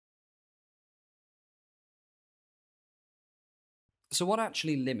So what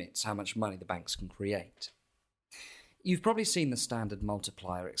actually limits how much money the banks can create? You've probably seen the standard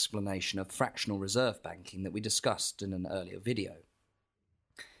multiplier explanation of fractional reserve banking that we discussed in an earlier video.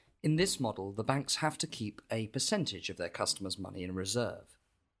 In this model, the banks have to keep a percentage of their customers' money in reserve.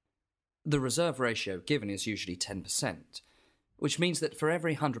 The reserve ratio given is usually 10%, which means that for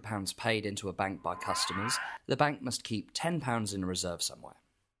every £100 paid into a bank by customers, the bank must keep £10 in reserve somewhere.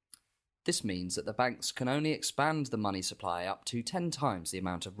 This means that the banks can only expand the money supply up to 10 times the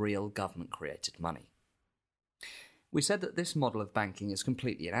amount of real government-created money. We said that this model of banking is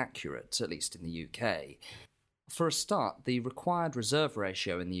completely inaccurate, at least in the UK. For a start, the required reserve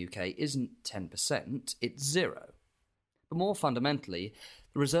ratio in the UK isn't 10%, it's 0. But more fundamentally,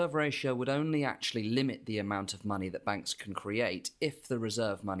 the reserve ratio would only actually limit the amount of money that banks can create if the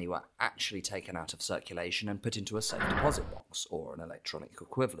reserve money were actually taken out of circulation and put into a safe deposit box, or an electronic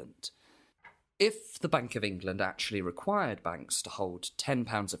equivalent. If the Bank of England actually required banks to hold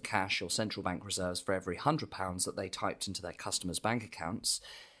 £10 of cash or central bank reserves for every £100 that they typed into their customers' bank accounts,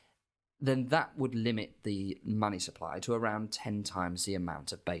 then that would limit the money supply to around 10 times the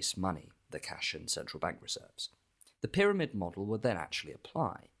amount of base money, the cash and central bank reserves. The pyramid model would then actually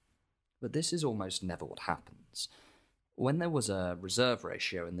apply. But this is almost never what happens. When there was a reserve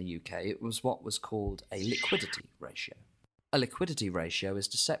ratio in the UK, it was what was called a liquidity ratio. A liquidity ratio is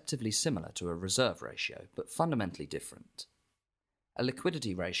deceptively similar to a reserve ratio, but fundamentally different. A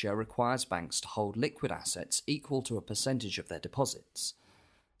liquidity ratio requires banks to hold liquid assets equal to a percentage of their deposits.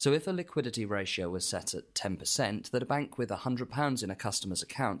 So if a liquidity ratio was set at 10%, then a bank with £100 in a customer's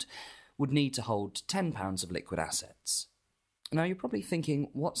account would need to hold £10 of liquid assets. Now you're probably thinking,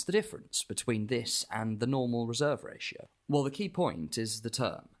 what's the difference between this and the normal reserve ratio? Well, the key point is the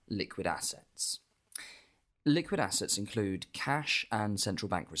term, liquid assets. Liquid assets include cash and central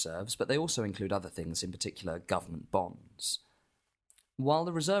bank reserves, but they also include other things, in particular government bonds. While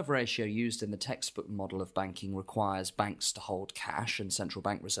the reserve ratio used in the textbook model of banking requires banks to hold cash and central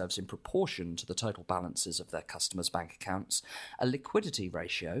bank reserves in proportion to the total balances of their customers' bank accounts, a liquidity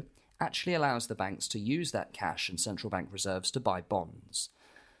ratio actually allows the banks to use that cash and central bank reserves to buy bonds.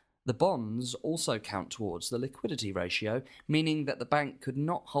 The bonds also count towards the liquidity ratio, meaning that the bank could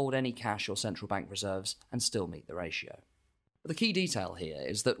not hold any cash or central bank reserves and still meet the ratio. The key detail here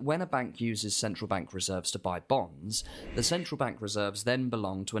is that when a bank uses central bank reserves to buy bonds, the central bank reserves then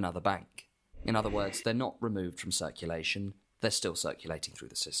belong to another bank. In other words, they're not removed from circulation, they're still circulating through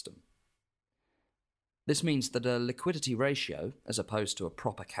the system. This means that a liquidity ratio, as opposed to a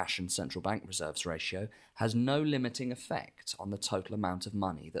proper cash and central bank reserves ratio, has no limiting effect on the total amount of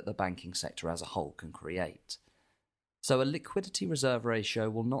money that the banking sector as a whole can create. So a liquidity reserve ratio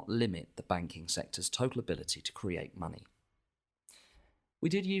will not limit the banking sector's total ability to create money. We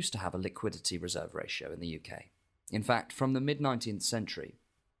did used to have a liquidity reserve ratio in the UK. In fact, from the mid-19th century,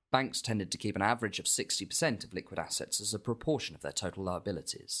 banks tended to keep an average of 60% of liquid assets as a proportion of their total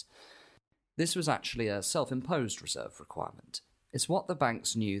liabilities. This was actually a self-imposed reserve requirement. It's what the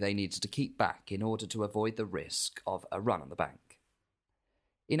banks knew they needed to keep back in order to avoid the risk of a run on the bank.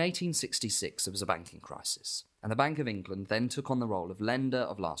 In 1866, there was a banking crisis, and the Bank of England then took on the role of lender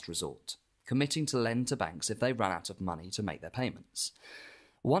of last resort, committing to lend to banks if they ran out of money to make their payments.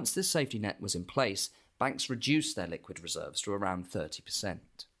 Once this safety net was in place, banks reduced their liquid reserves to around 30%.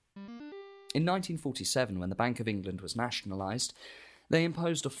 In 1947, when the Bank of England was nationalised, they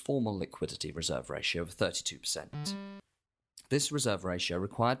imposed a formal liquidity reserve ratio of 32%. This reserve ratio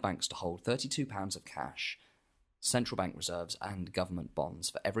required banks to hold £32 of cash, central bank reserves and government bonds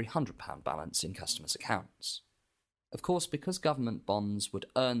for every £100 balance in customers' accounts. Of course, because government bonds would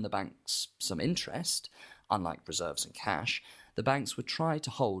earn the banks some interest, unlike reserves and cash, the banks would try to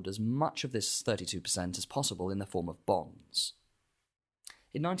hold as much of this 32% as possible in the form of bonds.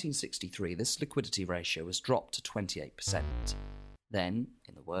 In 1963, this liquidity ratio was dropped to 28%. Then,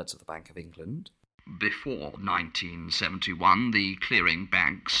 in the words of the Bank of England, before 1971, the clearing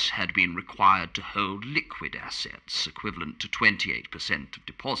banks had been required to hold liquid assets equivalent to 28% of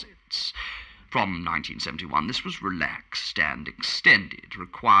deposits. From 1971, this was relaxed and extended,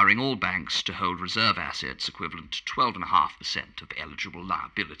 requiring all banks to hold reserve assets equivalent to 12.5% of eligible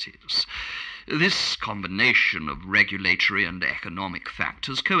liabilities. This combination of regulatory and economic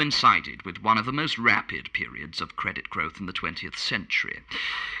factors coincided with one of the most rapid periods of credit growth in the 20th century.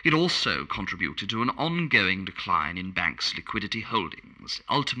 It also contributed to an ongoing decline in banks' liquidity holdings,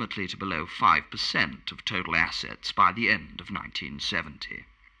 ultimately to below 5% of total assets by the end of 1970.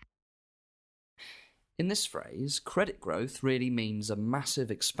 In this phrase, credit growth really means a massive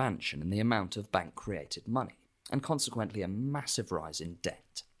expansion in the amount of bank-created money, and consequently a massive rise in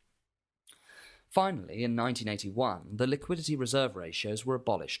debt. Finally, in 1981, the liquidity reserve ratios were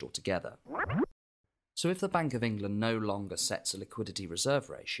abolished altogether. So if the Bank of England no longer sets a liquidity reserve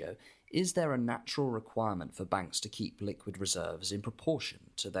ratio, is there a natural requirement for banks to keep liquid reserves in proportion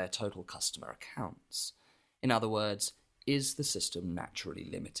to their total customer accounts? In other words, is the system naturally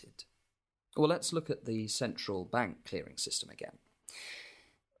limited? Well, let's look at the central bank clearing system again.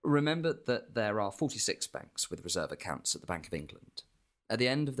 Remember that there are 46 banks with reserve accounts at the Bank of England. At the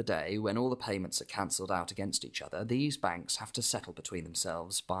end of the day, when all the payments are cancelled out against each other, these banks have to settle between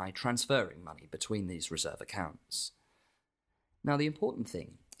themselves by transferring money between these reserve accounts. Now, the important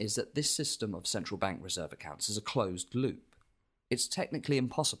thing is that this system of central bank reserve accounts is a closed loop. It's technically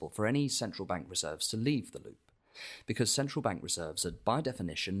impossible for any central bank reserves to leave the loop, because central bank reserves are by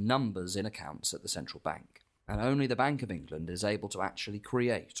definition numbers in accounts at the central bank, and only the Bank of England is able to actually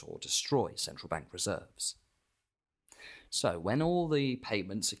create or destroy central bank reserves. So when all the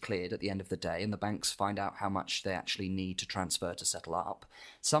payments are cleared at the end of the day and the banks find out how much they actually need to transfer to settle up,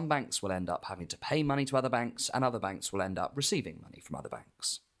 some banks will end up having to pay money to other banks and other banks will end up receiving money from other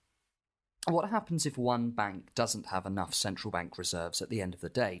banks. What happens if one bank doesn't have enough central bank reserves at the end of the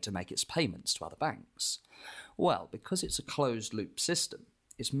day to make its payments to other banks? Well, because it's a closed-loop system,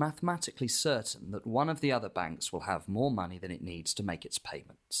 it's mathematically certain that one of the other banks will have more money than it needs to make its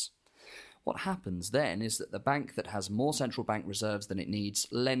payments. What happens then is that the bank that has more central bank reserves than it needs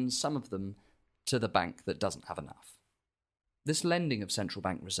lends some of them to the bank that doesn't have enough. This lending of central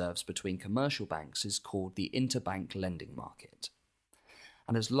bank reserves between commercial banks is called the interbank lending market.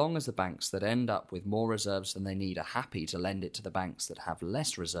 And as long as the banks that end up with more reserves than they need are happy to lend it to the banks that have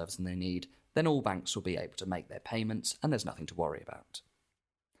less reserves than they need, then all banks will be able to make their payments and there's nothing to worry about.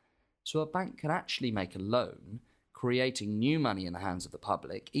 So a bank can actually make a loan, creating new money in the hands of the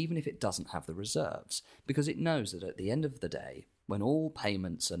public, even if it doesn't have the reserves, because it knows that at the end of the day, when all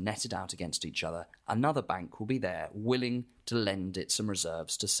payments are netted out against each other, another bank will be there willing to lend it some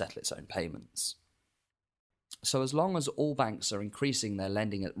reserves to settle its own payments. So as long as all banks are increasing their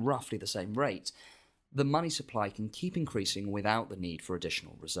lending at roughly the same rate, the money supply can keep increasing without the need for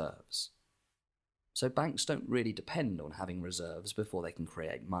additional reserves. So banks don't really depend on having reserves before they can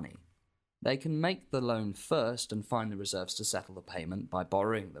create money. They can make the loan first and find the reserves to settle the payment by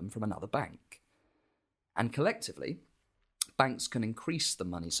borrowing them from another bank. And collectively, banks can increase the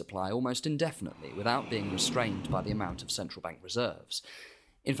money supply almost indefinitely without being restrained by the amount of central bank reserves.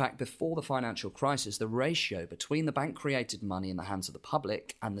 In fact, before the financial crisis, the ratio between the bank-created money in the hands of the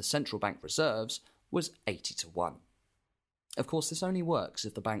public and the central bank reserves was 80-1. Of course, this only works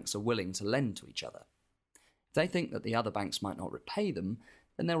if the banks are willing to lend to each other. If they think that the other banks might not repay them,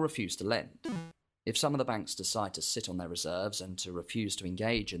 then they'll refuse to lend. If some of the banks decide to sit on their reserves and to refuse to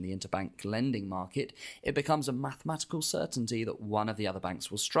engage in the interbank lending market, it becomes a mathematical certainty that one of the other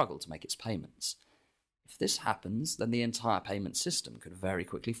banks will struggle to make its payments. If this happens, then the entire payment system could very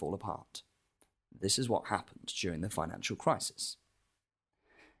quickly fall apart. This is what happened during the financial crisis.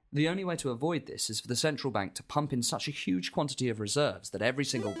 The only way to avoid this is for the central bank to pump in such a huge quantity of reserves that every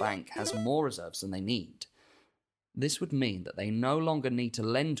single bank has more reserves than they need. This would mean that they no longer need to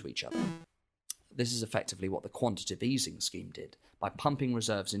lend to each other. This is effectively what the quantitative easing scheme did, by pumping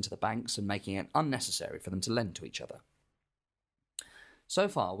reserves into the banks and making it unnecessary for them to lend to each other. So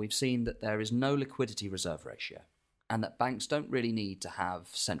far, we've seen that there is no liquidity reserve ratio, and that banks don't really need to have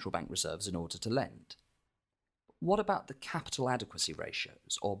central bank reserves in order to lend. What about the capital adequacy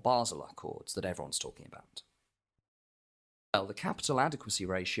ratios, or Basel Accords, that everyone's talking about? Well, the capital adequacy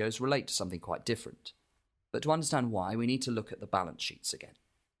ratios relate to something quite different. But to understand why, we need to look at the balance sheets again.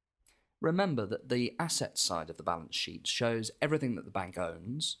 Remember that the asset side of the balance sheet shows everything that the bank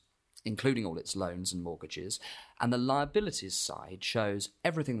owns, including all its loans and mortgages, and the liabilities side shows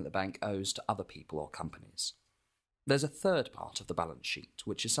everything that the bank owes to other people or companies. There's a third part of the balance sheet,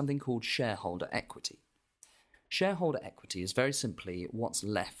 which is something called shareholder equity. Shareholder equity is very simply what's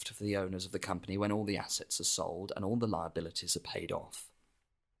left for the owners of the company when all the assets are sold and all the liabilities are paid off.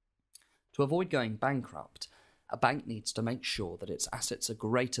 To avoid going bankrupt, a bank needs to make sure that its assets are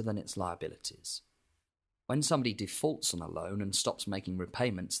greater than its liabilities. When somebody defaults on a loan and stops making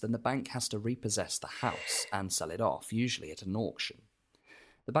repayments, then the bank has to repossess the house and sell it off, usually at an auction.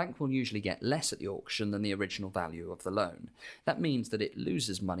 The bank will usually get less at the auction than the original value of the loan. That means that it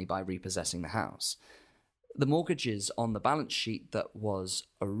loses money by repossessing the house. The mortgages on the balance sheet that was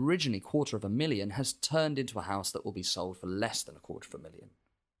originally $250,000 has turned into a house that will be sold for less than $250,000.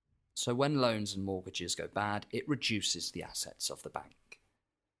 So when loans and mortgages go bad, it reduces the assets of the bank.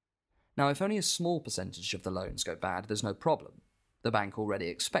 Now, if only a small percentage of the loans go bad, there's no problem. The bank already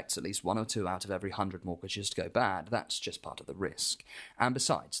expects at least 1 or 2 out of every 100 mortgages to go bad. That's just part of the risk. And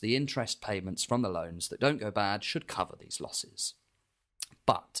besides, the interest payments from the loans that don't go bad should cover these losses.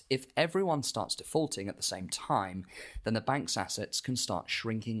 But if everyone starts defaulting at the same time, then the bank's assets can start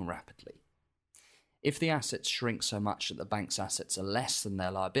shrinking rapidly. If the assets shrink so much that the bank's assets are less than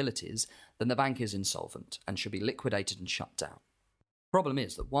their liabilities, then the bank is insolvent and should be liquidated and shut down. The problem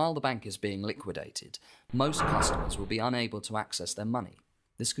is that while the bank is being liquidated, most customers will be unable to access their money.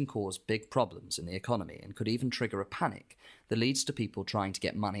 This can cause big problems in the economy and could even trigger a panic that leads to people trying to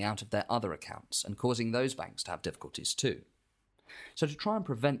get money out of their other accounts and causing those banks to have difficulties too. So to try and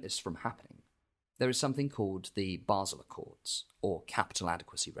prevent this from happening, there is something called the Basel Accords, or capital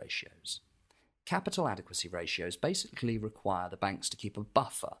adequacy ratios. Capital adequacy ratios basically require the banks to keep a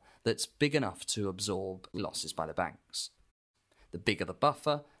buffer that's big enough to absorb losses by the banks. The bigger the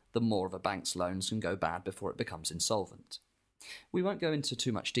buffer, the more of a bank's loans can go bad before it becomes insolvent. We won't go into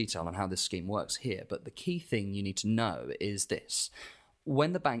too much detail on how this scheme works here, but the key thing you need to know is this.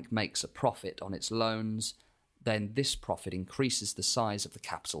 When the bank makes a profit on its loans, then this profit increases the size of the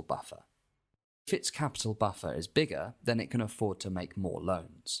capital buffer. If its capital buffer is bigger, then it can afford to make more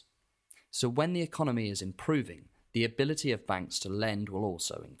loans. So when the economy is improving, the ability of banks to lend will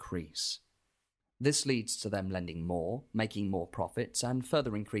also increase. This leads to them lending more, making more profits, and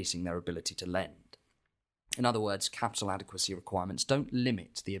further increasing their ability to lend. In other words, capital adequacy requirements don't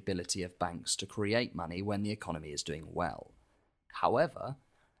limit the ability of banks to create money when the economy is doing well. However,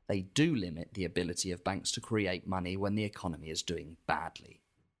 they do limit the ability of banks to create money when the economy is doing badly.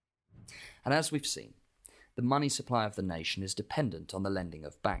 And as we've seen, the money supply of the nation is dependent on the lending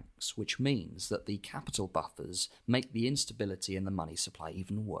of banks, which means that the capital buffers make the instability in the money supply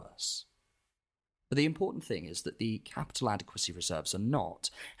even worse. But the important thing is that the capital adequacy reserves are not,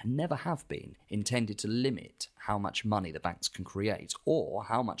 and never have been, intended to limit how much money the banks can create or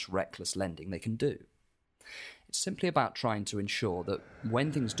how much reckless lending they can do. It's simply about trying to ensure that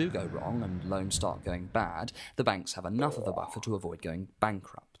when things do go wrong and loans start going bad, the banks have enough of a buffer to avoid going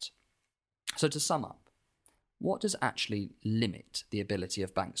bankrupt. So to sum up, what does actually limit the ability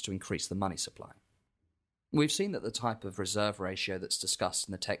of banks to increase the money supply? We've seen that the type of reserve ratio that's discussed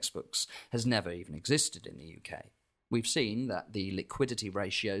in the textbooks has never even existed in the UK. We've seen that the liquidity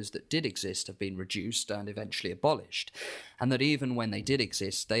ratios that did exist have been reduced and eventually abolished, and that even when they did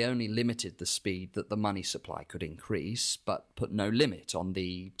exist, they only limited the speed that the money supply could increase, but put no limit on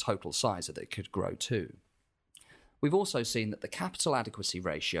the total size that it could grow to. We've also seen that the capital adequacy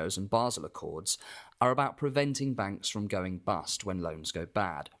ratios and Basel Accords are about preventing banks from going bust when loans go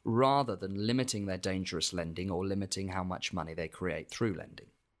bad, rather than limiting their dangerous lending or limiting how much money they create through lending.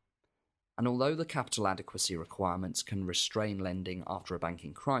 And although the capital adequacy requirements can restrain lending after a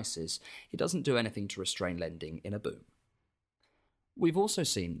banking crisis, it doesn't do anything to restrain lending in a boom. We've also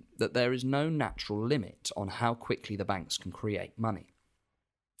seen that there is no natural limit on how quickly the banks can create money.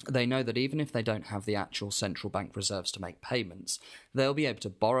 They know that even if they don't have the actual central bank reserves to make payments, they'll be able to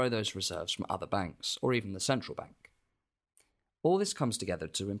borrow those reserves from other banks, or even the central bank. All this comes together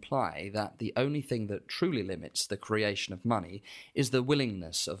to imply that the only thing that truly limits the creation of money is the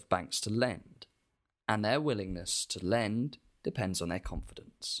willingness of banks to lend, and their willingness to lend depends on their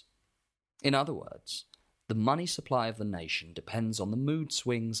confidence. In other words, the money supply of the nation depends on the mood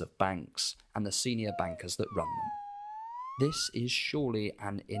swings of banks and the senior bankers that run them. This is surely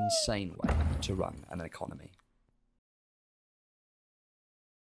an insane way to run an economy.